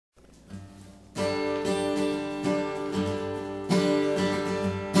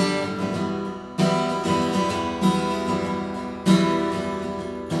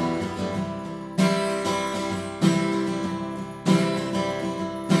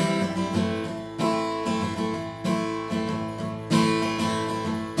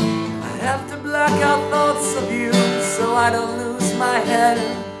I don't lose my head.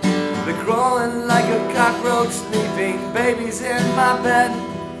 Been crawling like a cockroach, leaving babies in my bed,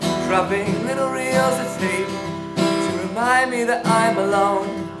 dropping little reels of tape to remind me that I'm alone,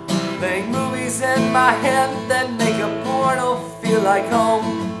 playing movies in my head that make a porno feel like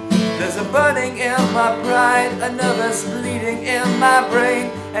home. There's a burning in my pride, a nervous bleeding in my brain,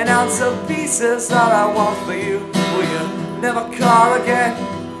 an ounce of peace is all I want for you. Will you never call again?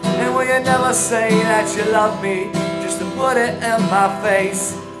 And will you never say that you love me, just to put it in my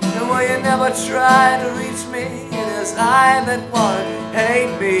face? And will you never try to reach me? It is I that want to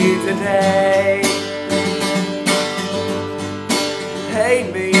hate me today, hate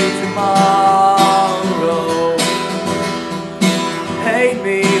me tomorrow, hate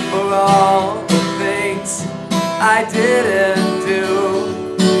me for all the things I didn't do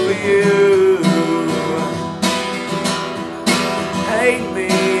for you. Hate me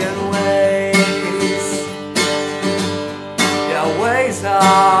in ways, yeah, ways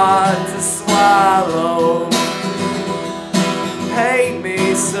hard to swallow. Hate me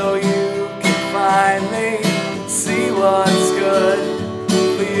so you can finally see what's good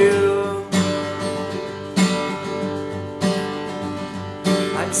for you.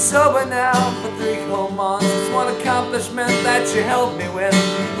 I'm sober now for 3 whole months. It's one accomplishment that you helped me with.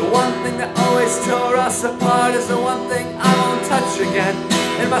 The one thing that always tore us apart is the one thing I won't touch again.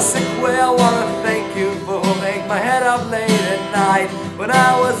 In my sick way I wanna thank you for holding my head up late at night. When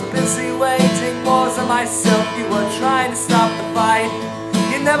I was busy waging wars on myself, you were trying to stop the fight.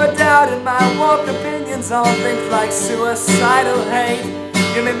 You never doubted my warped opinions on things like suicidal hate.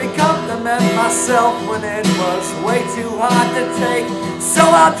 You made me compliment myself when it was way too hard to take. So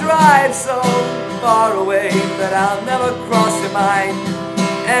I'll drive so far away that I'll never cross your mind,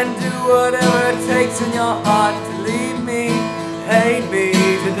 and do whatever it takes in your heart to leave me. Hate me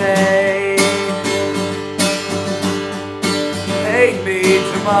today, hate me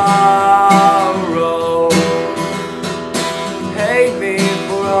tomorrow, hate me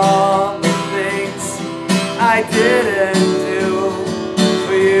for all the things I didn't do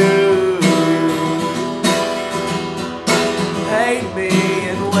for you. Hate me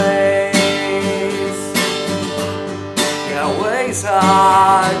in ways, yeah, ways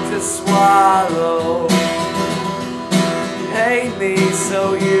hard to swallow. Hate me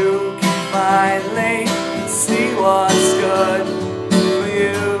so you can finally see what's good for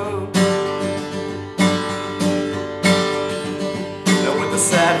you. Now with a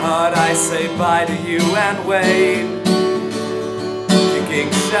sad heart I say bye to you and wait,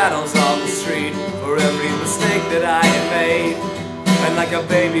 kicking shadows on the street for every mistake that I had made. And like a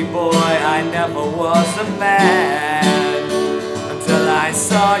baby boy I never was a man, until I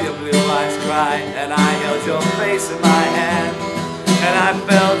saw your blue eyes cry and I held your face in my hand. And I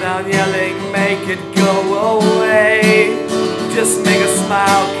fell down yelling, make it go away, just make a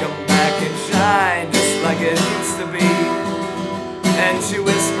smile come back and shine, just like it used to be. And she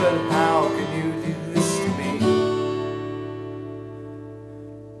whispered, how can you do this to me?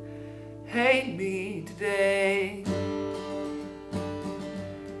 Hate me today,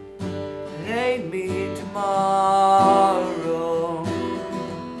 hate me tomorrow,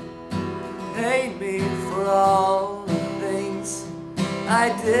 hate me for all the things I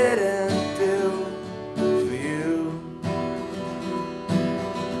didn't do for you.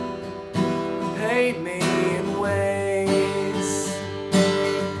 Hate me in ways,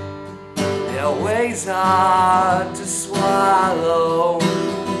 yeah, ways hard to swallow.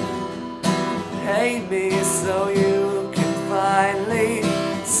 Hate me so you